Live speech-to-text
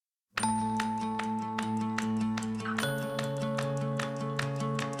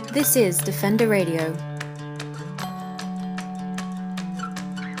This is Defender Radio.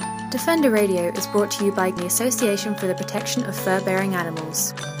 Defender Radio is brought to you by the Association for the Protection of Fur-Bearing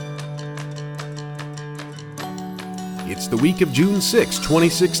Animals. It's the week of June 6,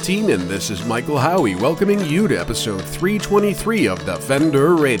 2016, and this is Michael Howie welcoming you to episode 323 of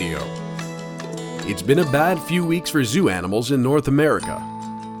Defender Radio. It's been a bad few weeks for zoo animals in North America.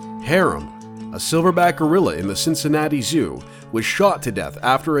 Harum, a silverback gorilla in the Cincinnati Zoo, was shot to death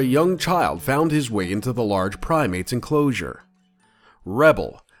after a young child found his way into the large primate's enclosure.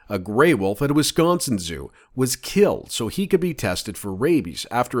 Rebel, a gray wolf at a Wisconsin zoo, was killed so he could be tested for rabies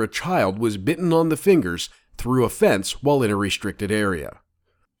after a child was bitten on the fingers through a fence while in a restricted area.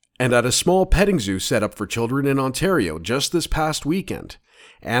 And at a small petting zoo set up for children in Ontario just this past weekend,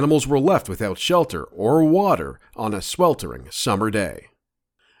 animals were left without shelter or water on a sweltering summer day.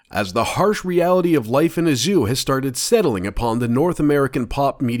 As the harsh reality of life in a zoo has started settling upon the North American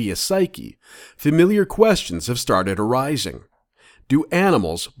pop media psyche, familiar questions have started arising. Do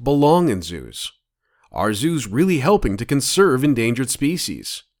animals belong in zoos? Are zoos really helping to conserve endangered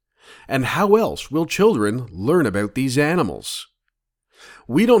species? And how else will children learn about these animals?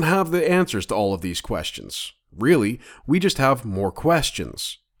 We don't have the answers to all of these questions. Really, we just have more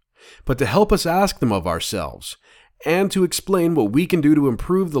questions. But to help us ask them of ourselves, and to explain what we can do to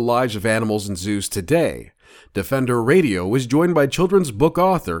improve the lives of animals in zoos today, Defender Radio is joined by children's book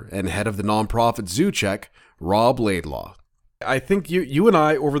author and head of the nonprofit Zoo Check, Rob Laidlaw. I think you and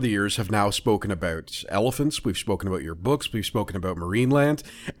I, over the years, have now spoken about elephants, we've spoken about your books, we've spoken about Marineland,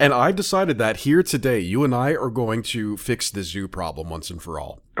 and I decided that here today, you and I are going to fix the zoo problem once and for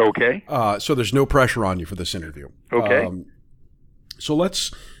all. Okay. So there's no pressure on you for this interview. Okay. So let's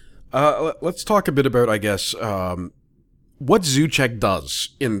talk a bit about, I guess, what Zoo Check does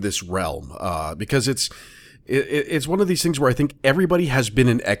in this realm, because it's one of these things where I think everybody has been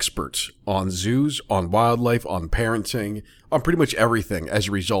an expert on zoos, on wildlife, on parenting, on pretty much everything as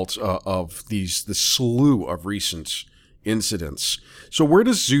a result of the slew of recent incidents. So where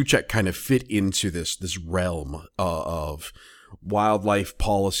does Zoo Check kind of fit into this realm of wildlife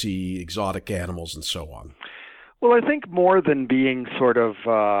policy, exotic animals, and so on? Well, I think more than being sort of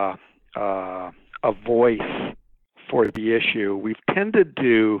a voice for the issue, we've tended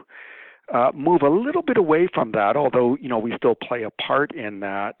to move a little bit away from that, although, we still play a part in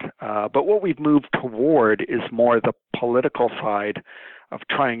that. But what we've moved toward is more the political side of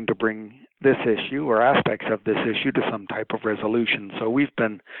trying to bring this issue or aspects of this issue to some type of resolution. So we've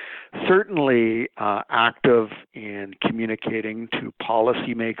been certainly active in communicating to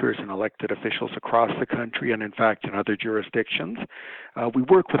policymakers and elected officials across the country and, in fact, in other jurisdictions. We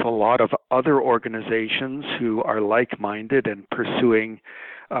work with a lot of other organizations who are like-minded and pursuing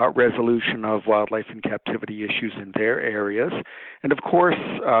resolution of wildlife and captivity issues in their areas. And of course,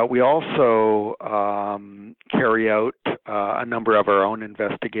 we also carry out a number of our own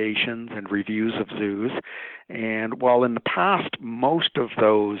investigations and reviews of zoos. And while in the past most of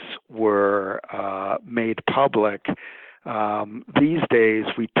those were made public, these days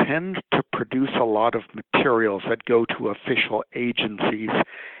we tend to produce a lot of materials that go to official agencies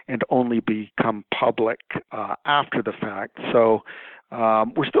and only become public after the fact. So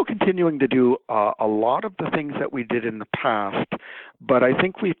we're still continuing to do a lot of the things that we did in the past, but I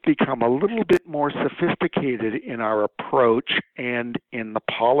think we've become a little bit more sophisticated in our approach and in the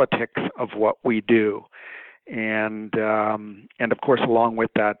politics of what we do. And of course, along with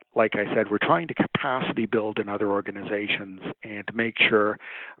that, like I said, we're trying to capacity build in other organizations and to make sure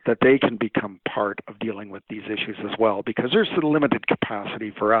that they can become part of dealing with these issues as well, because there's a limited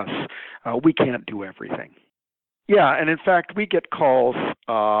capacity for us. We can't do everything. Yeah, and in fact, we get calls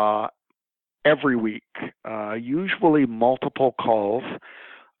every week, usually multiple calls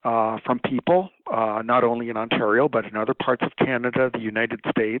from people, not only in Ontario, but in other parts of Canada, the United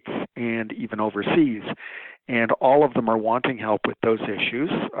States, and even overseas. And all of them are wanting help with those issues.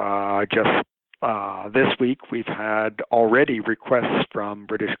 Just this week, we've had already requests from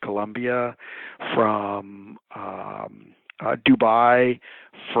British Columbia, from Dubai,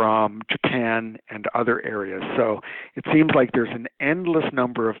 from Japan, and other areas. So it seems like there's an endless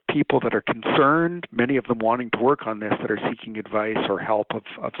number of people that are concerned, many of them wanting to work on this, that are seeking advice or help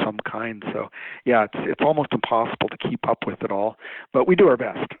of some kind. So yeah, it's almost impossible to keep up with it all, but we do our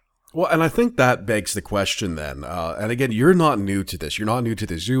best. Well, and I think that begs the question then, and again, you're not new to this. You're not new to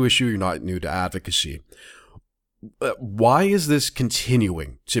the zoo issue. You're not new to advocacy. Why is this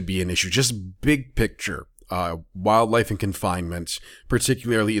continuing to be an issue? Just big picture. Wildlife and confinement,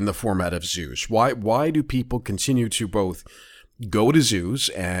 particularly in the format of zoos. Why do people continue to both go to zoos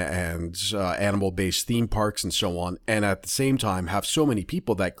and animal-based theme parks and so on, and at the same time have so many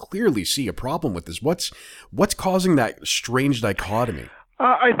people that clearly see a problem with this? What's causing that strange dichotomy?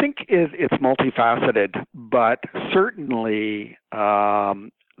 I think it's multifaceted, but certainly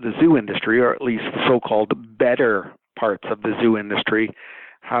the zoo industry, or at least the so-called better parts of the zoo industry,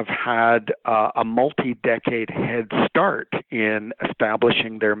 have had a multi-decade head start in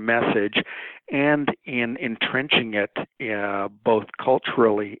establishing their message and in entrenching it both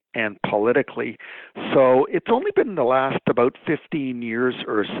culturally and politically. So it's only been the last about 15 years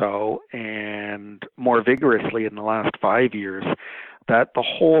or so, and more vigorously in the last 5 years, that the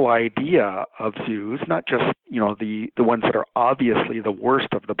whole idea of zoos, not just the ones that are obviously the worst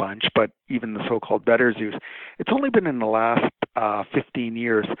of the bunch, but even the so-called better zoos, it's only been in the last 15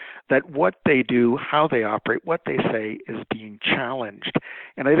 years that what they do, how they operate, what they say is being challenged.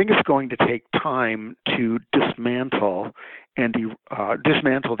 And I think it's going to take time to dismantle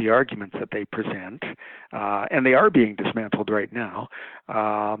the arguments that they present, and they are being dismantled right now.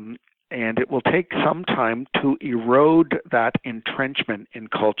 And it will take some time to erode that entrenchment in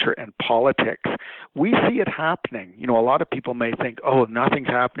culture and politics. We see it happening. A lot of people may think, oh, nothing's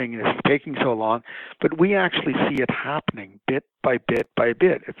happening, it's taking so long. But we actually see it happening bit by bit by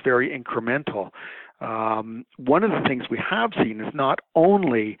bit. It's very incremental. One of the things we have seen is not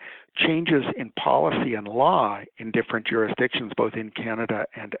only changes in policy and law in different jurisdictions, both in Canada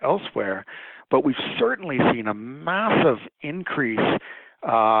and elsewhere, but we've certainly seen a massive increase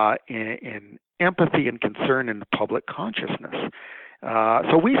in empathy and concern in the public consciousness.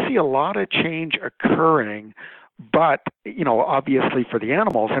 So we see a lot of change occurring, but, obviously for the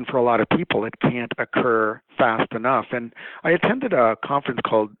animals and for a lot of people, it can't occur fast enough. And I attended a conference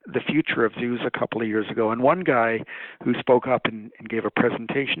called The Future of Zoos a couple of years ago, and one guy who spoke up and gave a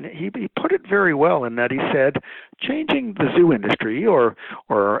presentation, he put it very well in that he said, changing the zoo industry or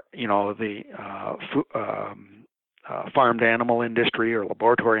the farmed animal industry or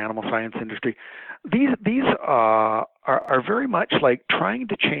laboratory animal science industry, these are very much like trying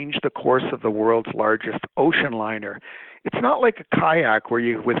to change the course of the world's largest ocean liner. It's not like a kayak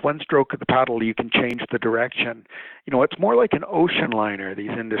where with one stroke of the paddle, you can change the direction. It's more like an ocean liner, these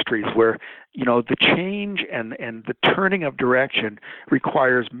industries, where, the change and the turning of direction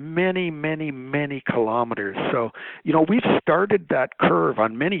requires many, many, many kilometers. So, we've started that curve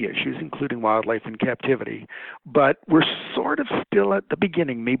on many issues, including wildlife in captivity, but we're sort of still at the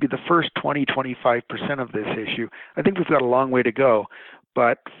beginning, maybe the first 20-25% of this issue. I think we've got a long way to go.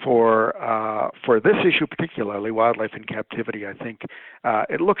 But for this issue particularly, wildlife in captivity, I think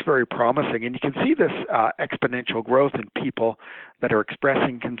it looks very promising. And you can see this exponential growth in people that are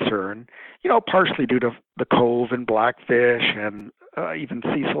expressing concern, partially due to the cove and blackfish and even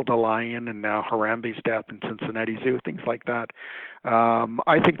Cecil the lion and now Harambe's death in Cincinnati Zoo, things like that.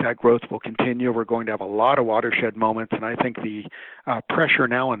 I think that growth will continue. We're going to have a lot of watershed moments, and I think the pressure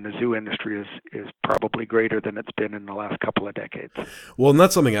now on the zoo industry is probably greater than it's been in the last couple of decades. Well, and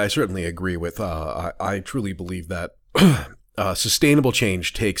that's something I certainly agree with. I truly believe that sustainable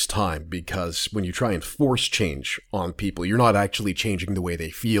change takes time, because when you try and force change on people, you're not actually changing the way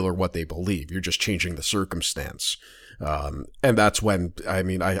they feel or what they believe. You're just changing the circumstance. And that's when,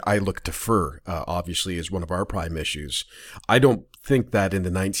 I look to fur, obviously, as one of our prime issues. I don't think that in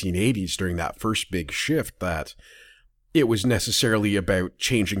the 1980s, during that first big shift, that it was necessarily about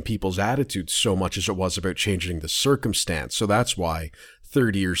changing people's attitudes so much as it was about changing the circumstance. So that's why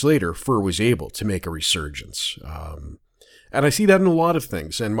 30 years later, fur was able to make a resurgence. And I see that in a lot of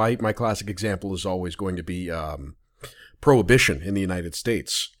things. And my classic example is always going to be prohibition in the United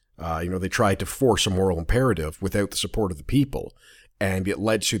States. They tried to force a moral imperative without the support of the people, and it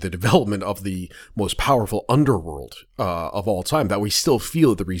led to the development of the most powerful underworld of all time that we still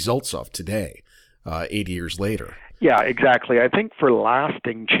feel the results of today, 80 years later. Yeah, exactly. I think for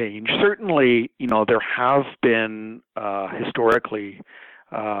lasting change, certainly, there have been historically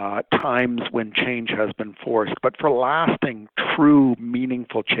times when change has been forced, but for lasting, true,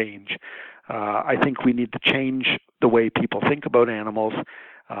 meaningful change, I think we need to change the way people think about animals.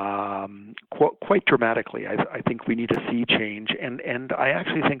 Quite dramatically. I think we need to see change, and I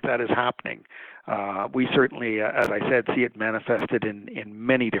actually think that is happening. We certainly, as I said, see it manifested in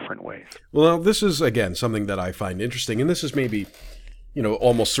many different ways. Well, this is, again, something that I find interesting, and this is maybe,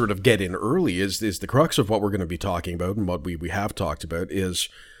 almost sort of get in early, is the crux of what we're going to be talking about, and what we have talked about is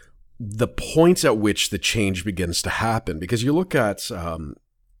the points at which the change begins to happen. Because you look at...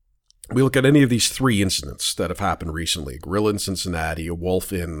 we look at any of these three incidents that have happened recently: gorilla in Cincinnati, a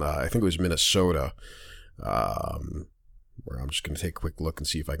wolf in, I think it was Minnesota, where I'm just going to take a quick look and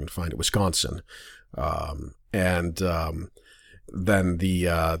see if I can find it, Wisconsin. than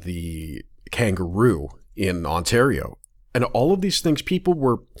the kangaroo in Ontario. And all of these things, people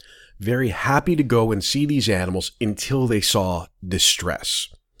were very happy to go and see these animals until they saw distress,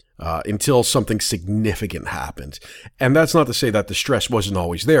 until something significant happened. And that's not to say that the stress wasn't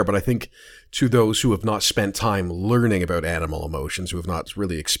always there, but I think to those who have not spent time learning about animal emotions, who have not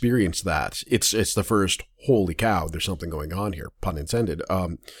really experienced that, it's the first, holy cow, there's something going on here, pun intended.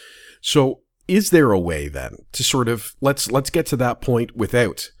 So is there a way then to sort of, let's get to that point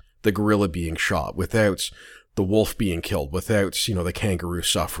without the gorilla being shot, without the wolf being killed, without, the kangaroo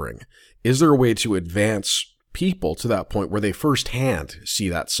suffering? Is there a way to advance people to that point where they firsthand see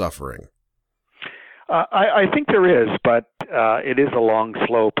that suffering? I think there is, but it is a long,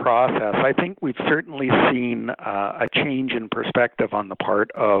 slow process. I think we've certainly seen a change in perspective on the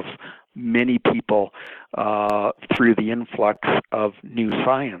part of many people through the influx of new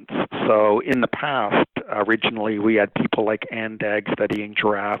science. So in the past, originally we had people like Ann Dagg studying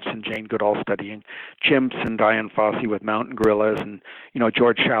giraffes and Jane Goodall studying chimps and Dian Fossey with mountain gorillas and,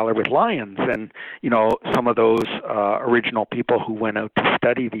 George Schaller with lions. And, some of those original people who went out to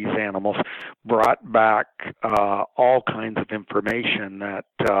study these animals brought back all kinds of information that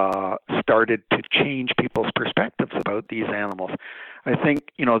started to change people's perspectives about these animals. I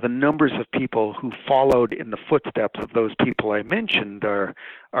think, the numbers of people who followed in the footsteps of those people I mentioned are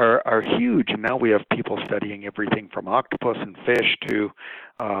huge. And now we have people studying everything from octopus and fish to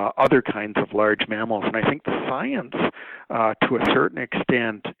other kinds of large mammals. And I think the science, to a certain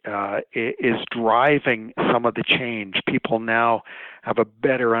extent, is driving some of the change. People now have a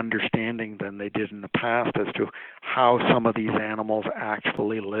better understanding than they did in the past as to how some of these animals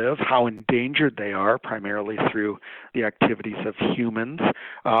actually live, how endangered they are, primarily through the activities of humans,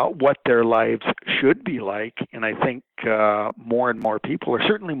 what their lives should be like. And I think more and more people, or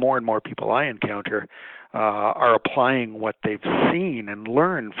certainly more and more people I encounter, are applying what they've seen and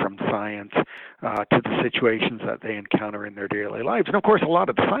learned from science to the situations that they encounter in their daily lives. And of course, a lot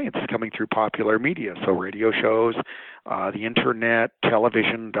of the science is coming through popular media, so radio shows, the internet,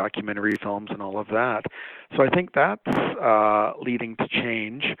 television, documentary films, and all of that. So I think that's leading to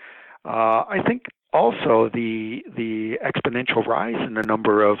change. I think also the exponential rise in the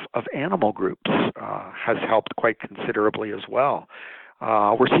number of animal groups has helped quite considerably as well.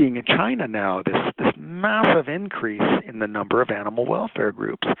 We're seeing in China now this massive increase in the number of animal welfare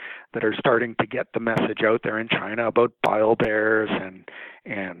groups that are starting to get the message out there in China about bile bears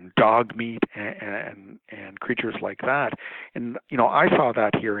and dog meat and creatures like that. And I saw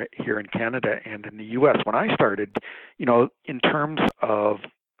that here in Canada and in the U.S. when I started. In terms of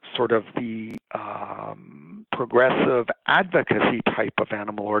sort of the progressive advocacy type of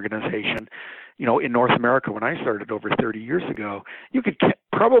animal organization, in North America, when I started over 30 years ago, you could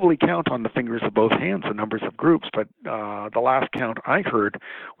probably count on the fingers of both hands the numbers of groups, but the last count I heard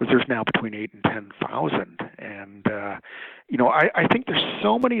was there's now between 8,000 and 10,000. And, I think there's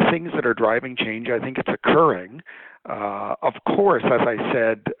so many things that are driving change. I think it's occurring. Of course, as I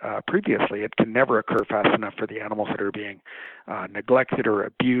said previously, it can never occur fast enough for the animals that are being neglected or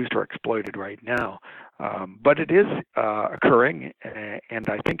abused or exploited right now. But it is occurring, and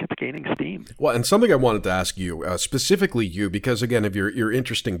I think it's gaining steam. Well, and something I wanted to ask you, specifically you, because again, of your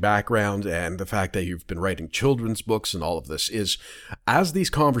interesting background and the fact that you've been writing children's books and all of this, is as these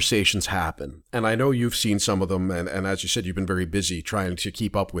conversations happen, and I know you've seen some of them, and as you said, you've been very busy trying to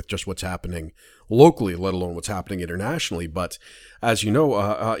keep up with just what's happening locally, let alone what's happening internationally. But as you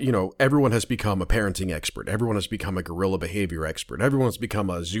know, everyone has become a parenting expert. Everyone has become a gorilla behavior expert. Everyone has become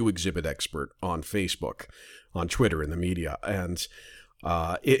a zoo exhibit expert on Facebook, on Twitter, in the media. And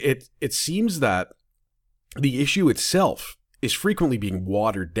it seems that the issue itself is frequently being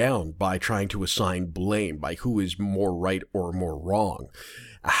watered down by trying to assign blame, by who is more right or more wrong.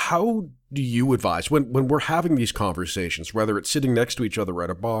 How do you advise when we're having these conversations, whether it's sitting next to each other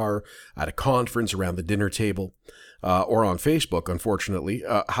at a bar, at a conference, around the dinner table, or on Facebook, unfortunately,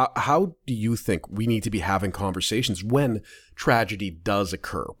 how do you think we need to be having conversations when tragedy does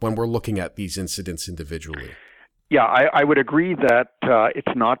occur, when we're looking at these incidents individually? Yeah, I would agree that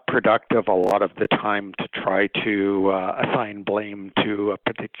it's not productive a lot of the time to try to assign blame to a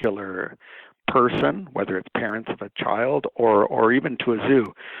particular person, whether it's parents of a child or even to a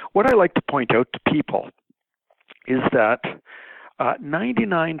zoo. What I like to point out to people is that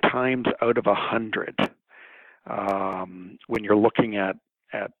 99 times out of 100, when you're looking at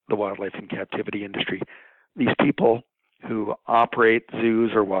the wildlife in captivity industry, these people who operate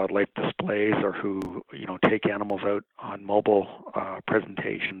zoos or wildlife displays or who take animals out on mobile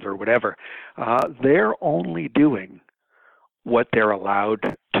presentations or whatever, they're only doing what they're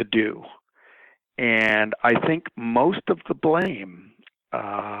allowed to do. And I think most of the blame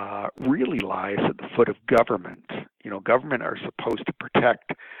really lies at the foot of government. Government are supposed to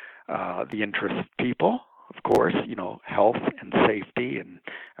protect the interests of people, of course, health and safety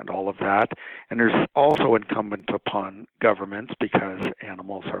and all of that. And there's also incumbent upon governments, because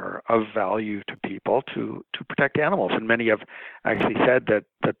animals are of value to people, to protect animals. And many have actually said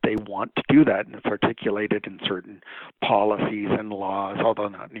that they want to do that, and it's articulated in certain policies and laws, although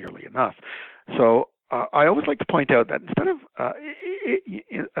not nearly enough. So I always like to point out that instead of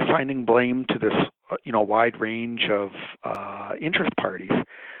assigning blame to this wide range of interest parties,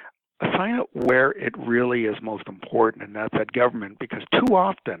 assign it where it really is most important, and that's at government, because too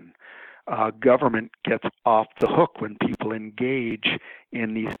often government gets off the hook when people engage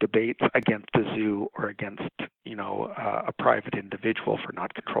in these debates against a zoo or against a private individual for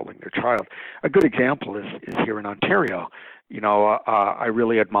not controlling their child. A good example is here in Ontario. I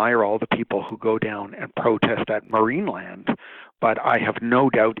really admire all the people who go down and protest at Marineland, but I have no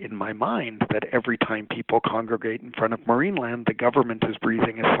doubt in my mind that every time people congregate in front of Marineland, the government is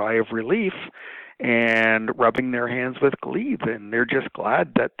breathing a sigh of relief and rubbing their hands with glee, and they're just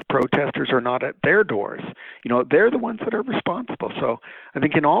glad that the protesters are not at their doors. They're the ones that are responsible. So I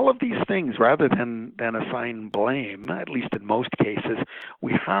think in all of these things, rather than assign blame, at least in most cases,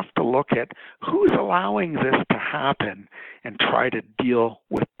 we have to look at who's allowing this to happen and try to deal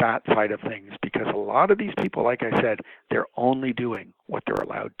with that side of things, because a lot of these people, like I said, they're only doing what they're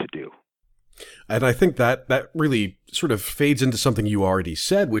allowed to do. And I think that really sort of fades into something you already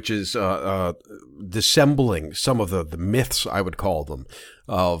said, which is dissembling some of the myths, I would call them,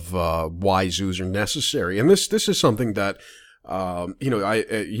 of why zoos are necessary. And this is something that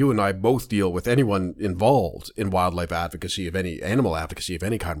you and I both deal with. Anyone involved in wildlife advocacy of any animal advocacy of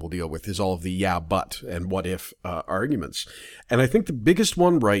any kind will deal with is all of the yeah, but and what if arguments. And I think the biggest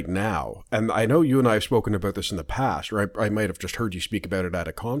one right now, and I know you and I have spoken about this in the past, or I might have just heard you speak about it at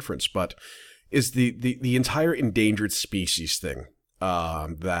a conference, but is the entire endangered species thing,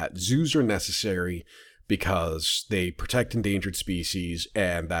 that zoos are necessary because they protect endangered species,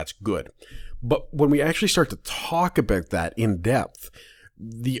 and that's good. But when we actually start to talk about that in depth,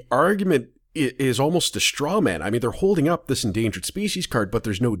 the argument is almost a straw man. I mean, they're holding up this endangered species card, but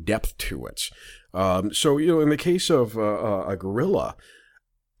there's no depth to it. So, in the case of a gorilla,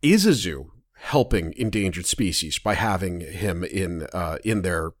 is a zoo helping endangered species by having him in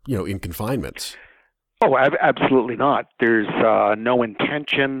their, in confinement? Oh, absolutely not. There's no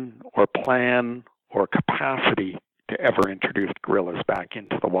intention or plan or capacity to ever introduce gorillas back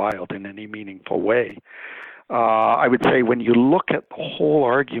into the wild in any meaningful way. I would say when you look at the whole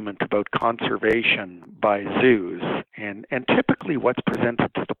argument about conservation by zoos, and typically what's presented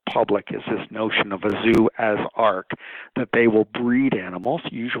to the public is this notion of a zoo as ARC, that they will breed animals,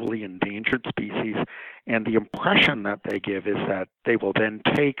 usually endangered species, and the impression that they give is that they will then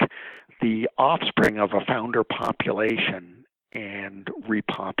take the offspring of a founder population and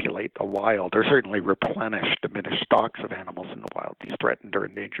repopulate the wild, or certainly replenish diminished stocks of animals in the wild, these threatened or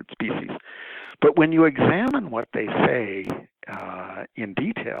endangered species. But when you examine what they say in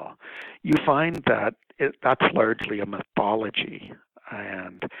detail, you find that that's largely a mythology,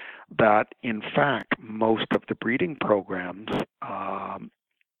 and that in fact most of the breeding programs,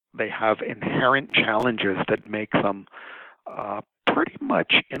 they have inherent challenges that make them pretty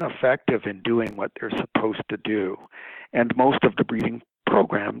much ineffective in doing what they're supposed to do. And most of the breeding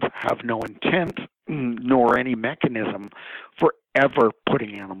programs have no intent nor any mechanism for ever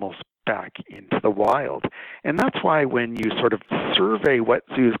putting animals back into the wild. And that's why when you sort of survey what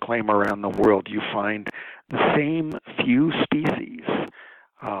zoos claim around the world, you find the same few species,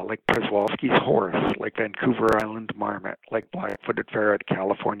 like Przewalski's horse, like Vancouver Island marmot, like black-footed ferret,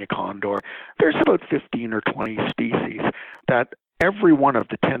 California condor. There's about 15 or 20 species that every one of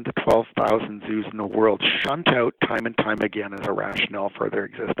the 10 to 12,000 zoos in the world shunt out time and time again as a rationale for their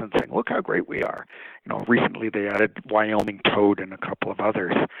existence, saying, look how great we are. Recently they added Wyoming toad and a couple of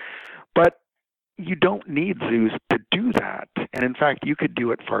others. But you don't need zoos to do that. And in fact, you could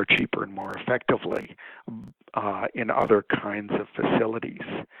do it far cheaper and more effectively in other kinds of facilities.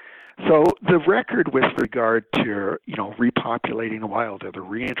 So the record with regard to, repopulating the wild or the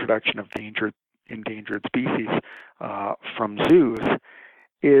reintroduction of endangered species from zoos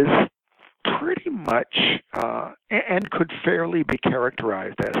is pretty much and could fairly be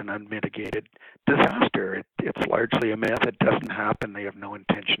characterized as an unmitigated disaster. It's largely a myth. It doesn't happen. They have no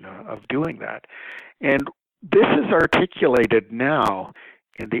intention of doing that. And this is articulated now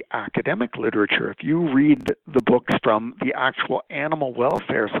in the academic literature, if you read the books from the actual animal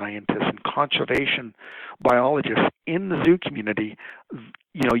welfare scientists and conservation biologists in the zoo community,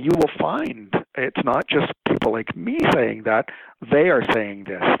 you will find it's not just people like me saying that. They are saying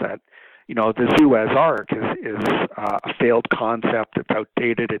this, that the zoo as ARC is a failed concept. It's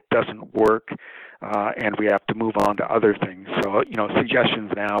outdated. It doesn't work, and we have to move on to other things. So,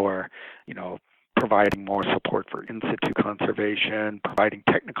 suggestions now are, providing more support for in situ conservation, providing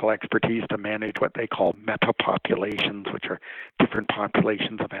technical expertise to manage what they call meta-populations, which are different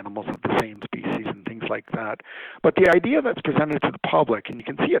populations of animals of the same species and things like that. But the idea that's presented to the public, and you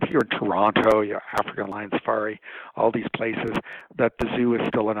can see it here in Toronto, African Lion Safari, all these places, that the zoo is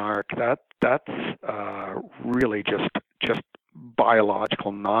still an ARC, that's really just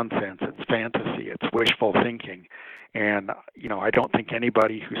biological nonsense. It's fantasy. It's wishful thinking. And, I don't think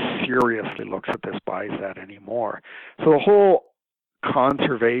anybody who seriously looks at this buys that anymore. So the whole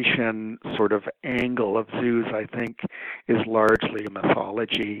conservation sort of angle of zoos, I think, is largely a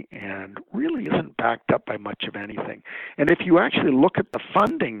mythology and really isn't backed up by much of anything. And if you actually look at the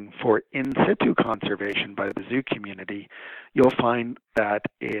funding for in situ conservation by the zoo community, you'll find that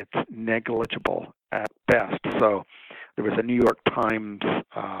it's negligible at best. So there was a New York Times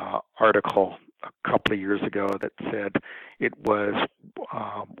article a couple of years ago that said it was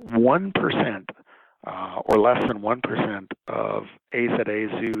 1% or less than 1% of AZA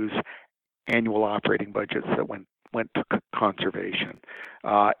Zoo's annual operating budgets that went to conservation.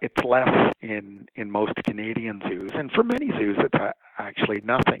 It's less in most Canadian zoos, and for many zoos, it's actually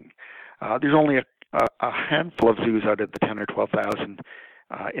nothing. There's only a handful of zoos out of the 10 or 12,000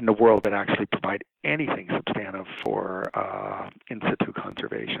 in the world that actually provide anything substantive for in situ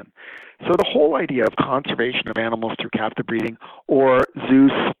conservation. So the whole idea of conservation of animals through captive breeding or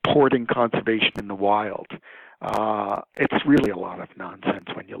zoos supporting conservation in the wild, it's really a lot of nonsense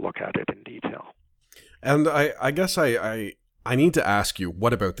when you look at it in detail. And I guess I need to ask you,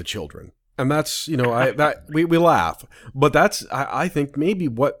 what about the children? And that's, we laugh, but that's, I think, maybe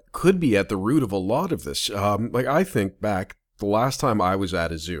what could be at the root of a lot of this. I think back the last time I was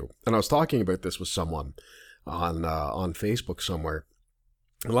at a zoo, and I was talking about this with someone on Facebook somewhere.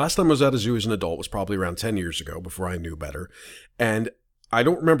 The last time I was at a zoo as an adult was probably around 10 years ago, before I knew better. And I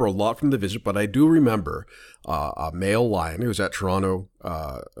don't remember a lot from the visit, but I do remember a male lion who was at Toronto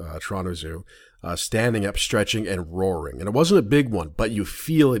Zoo, standing up, stretching, and roaring. And it wasn't a big one, but you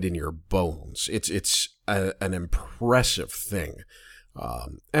feel it in your bones. It's an impressive thing.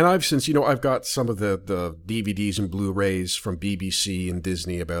 And I've since, I've got some of the DVDs and Blu-rays from BBC and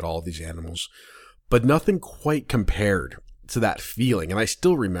Disney about all these animals, but nothing quite compared to that feeling. And I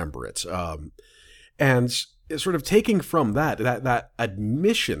still remember it. And sort of taking from that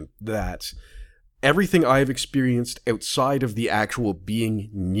admission that everything I've experienced outside of the actual being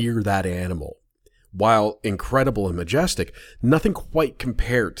near that animal, while incredible and majestic, nothing quite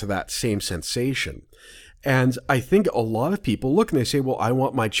compared to that same sensation. And I think a lot of people look and they say, well, I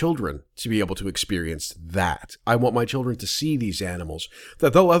want my children to be able to experience that. I want my children to see these animals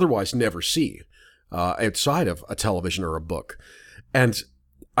that they'll otherwise never see outside of a television or a book. And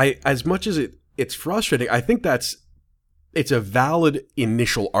as much as it's frustrating, I think it's a valid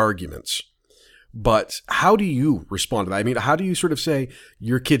initial argument. But how do you respond to that? I mean, how do you sort of say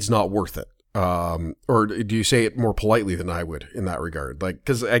your kid's not worth it? Or do you say it more politely than I would in that regard?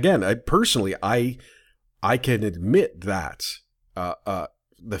 Because again, I can admit that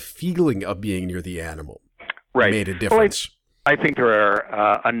the feeling of being near the animal made a difference. Well, I think there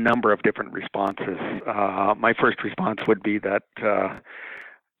are a number of different responses. My first response would be that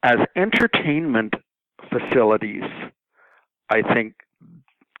as entertainment facilities, I think,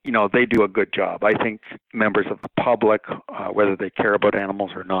 they do a good job. I think members of the public, whether they care about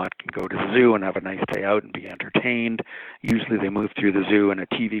animals or not, can go to the zoo and have a nice day out and be entertained. Usually they move through the zoo in a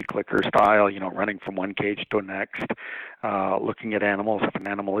TV clicker style, running from one cage to the next, looking at animals. If an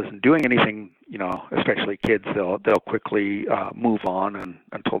animal isn't doing anything, especially kids, they'll quickly move on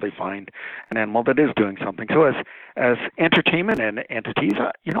until they find an animal that is doing something. So as entertainment and entities,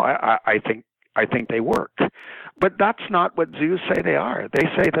 I think they work. But that's not what zoos say they are. They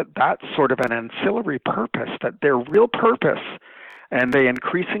say that that's sort of an ancillary purpose, that their real purpose, and they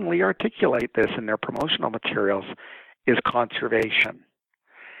increasingly articulate this in their promotional materials, is conservation.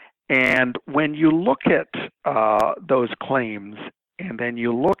 And when you look at those claims, and then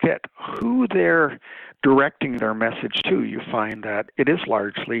you look at who they're directing their message to, you find that it is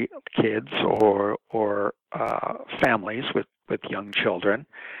largely kids or families with young children.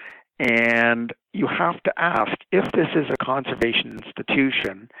 And you have to ask, if this is a conservation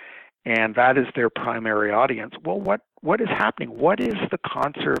institution and that is their primary audience, well, what what is happening? What is the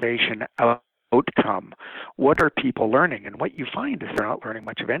conservation outcome? What are people learning? And what you find is they're not learning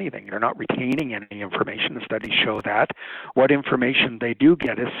much of anything. They're not retaining any information. The studies show that. What information they do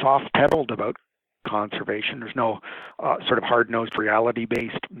get is soft-pedaled about conservation. There's no sort of hard-nosed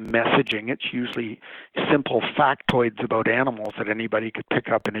reality-based messaging. It's usually simple factoids about animals that anybody could pick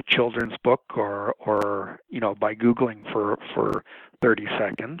up in a children's book or by Googling for 30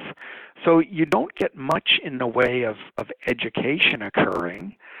 seconds. So you don't get much in the way of education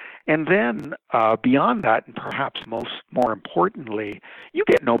occurring. And then beyond that, and perhaps more importantly, you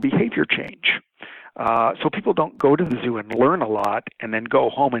get no behavior change. So people don't go to the zoo and learn a lot and then go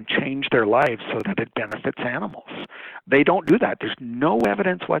home and change their lives so that it benefits animals. They don't do that. There's no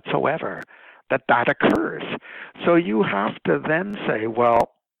evidence whatsoever that occurs. So you have to then say,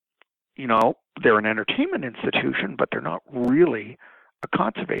 well, they're an entertainment institution, but they're not really a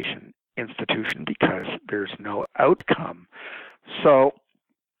conservation institution because there's no outcome. So,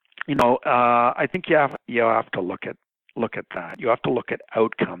 I think you have to look at that. You have to look at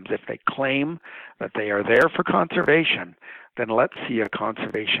outcomes. If they claim that they are there for conservation, then let's see a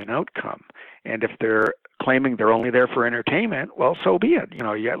conservation outcome. And if they're claiming they're only there for entertainment, well, so be it.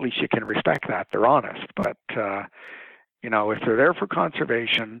 At least you can respect that. They're honest. But, if they're there for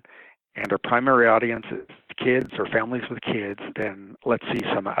conservation and their primary audience is kids or families with kids, then let's see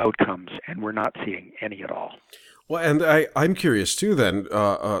some outcomes. And we're not seeing any at all. Well, and I'm curious too then,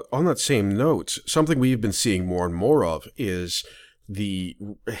 on that same note, something we've been seeing more and more of is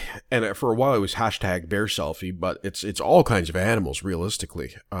and for a while it was hashtag bear selfie, but it's all kinds of animals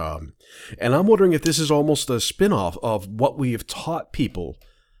realistically. And I'm wondering if this is almost a spin-off of what we have taught people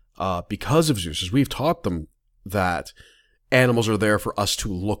because of zoos. We've taught them that animals are there for us to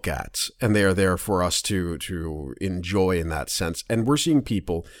look at, and they are there for us to enjoy in that sense. And we're seeing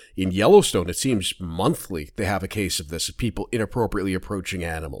people in Yellowstone, it seems monthly, they have a case of this, of people inappropriately approaching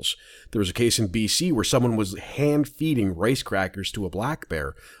animals. There was a case in BC where someone was hand-feeding rice crackers to a black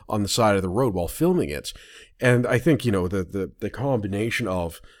bear on the side of the road while filming it. And I think, the combination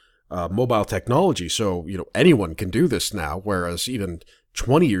of mobile technology, so, anyone can do this now, whereas even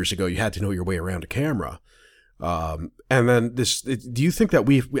 20 years ago, you had to know your way around a camera. And then do you think that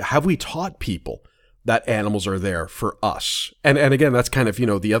we taught people that animals are there for us? And again, that's kind of,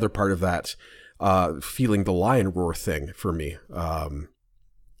 the other part of that, feeling the lion roar thing for me.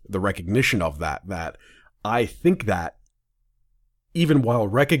 The recognition of that I think that even while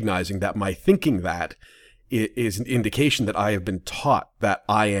recognizing that my thinking that is an indication that I have been taught that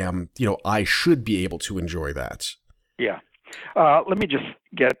I am, I should be able to enjoy that. Yeah. Let me just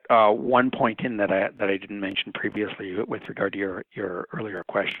get one point in that I didn't mention previously with regard to your earlier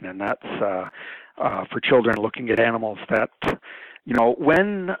question, and that's for children looking at animals. That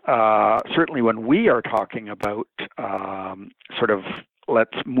certainly when we are talking about sort of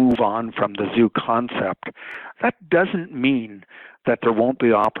let's move on from the zoo concept, that doesn't mean that there won't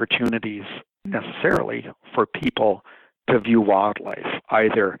be opportunities necessarily for people to view wildlife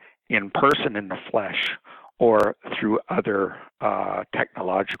either in person in the flesh or through other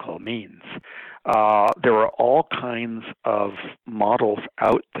technological means. There are all kinds of models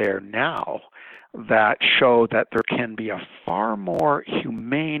out there now that show that there can be a far more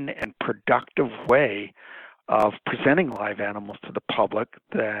humane and productive way of presenting live animals to the public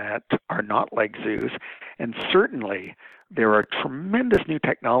that are not like zoos. And certainly there are tremendous new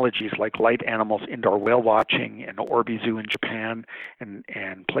technologies like light animals, indoor whale watching, and Orbi Zoo in Japan,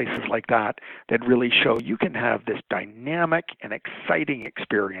 and places like that really show you can have this dynamic and exciting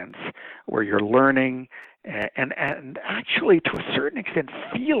experience where you're learning and actually to a certain extent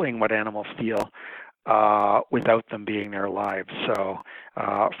feeling what animals feel without them being there live. So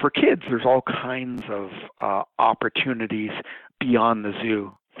for kids, there's all kinds of opportunities beyond the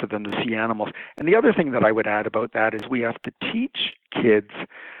zoo for them to see animals. And the other thing that I would add about that is we have to teach kids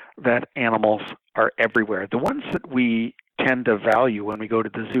that animals are everywhere. The ones that we tend to value when we go to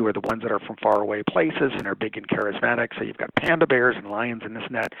the zoo are the ones that are from faraway places and are big and charismatic. So you've got panda bears and lions and this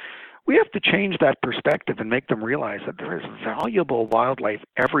and that. We have to change that perspective and make them realize that there is valuable wildlife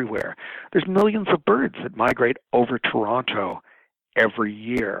everywhere. There's millions of birds that migrate over Toronto every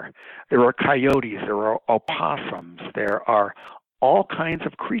year. There are coyotes, there are opossums, there are all kinds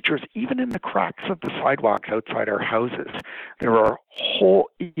of creatures, even in the cracks of the sidewalks outside our houses. There are whole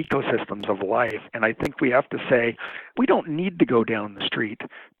ecosystems of life. And I think we have to say, we don't need to go down the street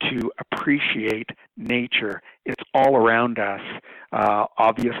to appreciate nature. It's all around us.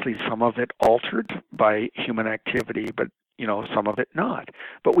 Obviously, some of it altered by human activity, but some of it not.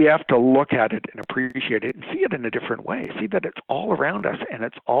 But we have to look at it and appreciate it and see it in a different way. See that it's all around us and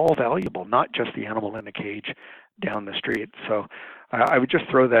it's all valuable, not just the animal in the cage, down the street. So I would just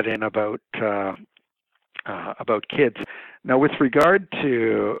throw that in about kids. Now, with regard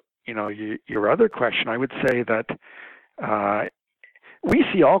to your other question, I would say that we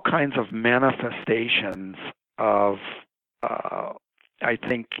see all kinds of manifestations of I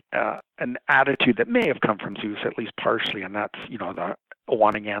think an attitude that may have come from zoos, at least partially, and that's the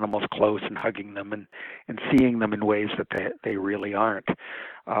wanting animals close and hugging them and seeing them in ways that they really aren't.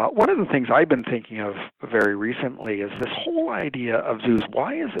 One of the things I've been thinking of very recently is this whole idea of zoos.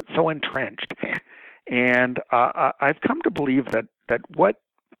 Why is it so entrenched? And I've come to believe that what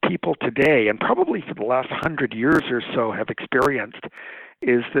people today, and probably for the last 100 years or so, have experienced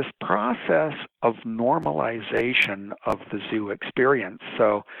is this process of normalization of the zoo experience.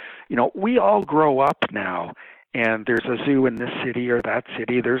 So, we all grow up now, and there's a zoo in this city or that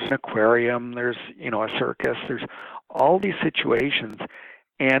city, there's an aquarium, there's, a circus, there's all these situations.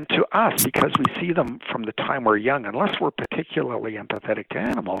 And to us, because we see them from the time we're young, unless we're particularly empathetic to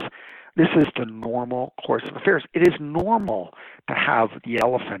animals, this is the normal course of affairs. It is normal to have the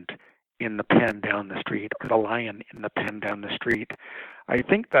elephant in the pen down the street or the lion in the pen down the street. I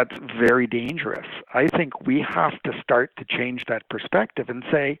think that's very dangerous. I think we have to start to change that perspective and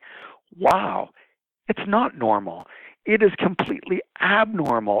say, wow, it's not normal. It is completely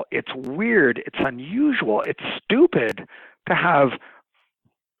abnormal. It's weird. It's unusual. It's stupid to have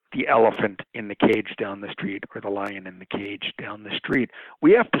the elephant in the cage down the street or the lion in the cage down the street.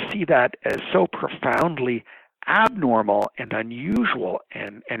 We have to see that as so profoundly abnormal and unusual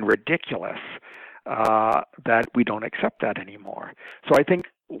and ridiculous that we don't accept that anymore. So I think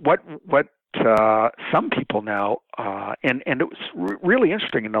what some people now, and it was really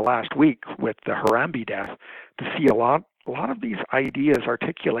interesting in the last week with the Harambe death to see a lot of these ideas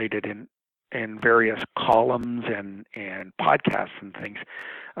articulated in various columns and podcasts and things,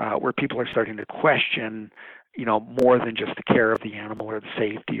 where people are starting to question, more than just the care of the animal or the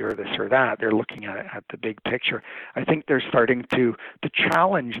safety or this or that. They're looking at the big picture. I think they're starting to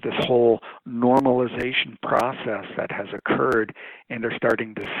challenge this whole normalization process that has occurred, and they're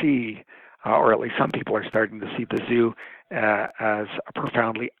starting to see, or at least some people are starting to see, the zoo as a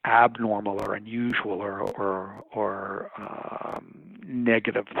profoundly abnormal or unusual or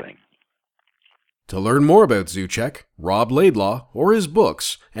negative thing. To learn more about ZooCheck, Rob Laidlaw, or his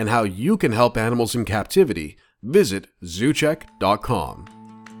books, and how you can help animals in captivity, visit zoocheck.com.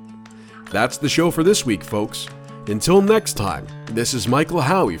 That's the show for this week, folks. Until next time, this is Michael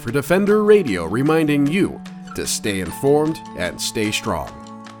Howie for Defender Radio reminding you to stay informed and stay strong.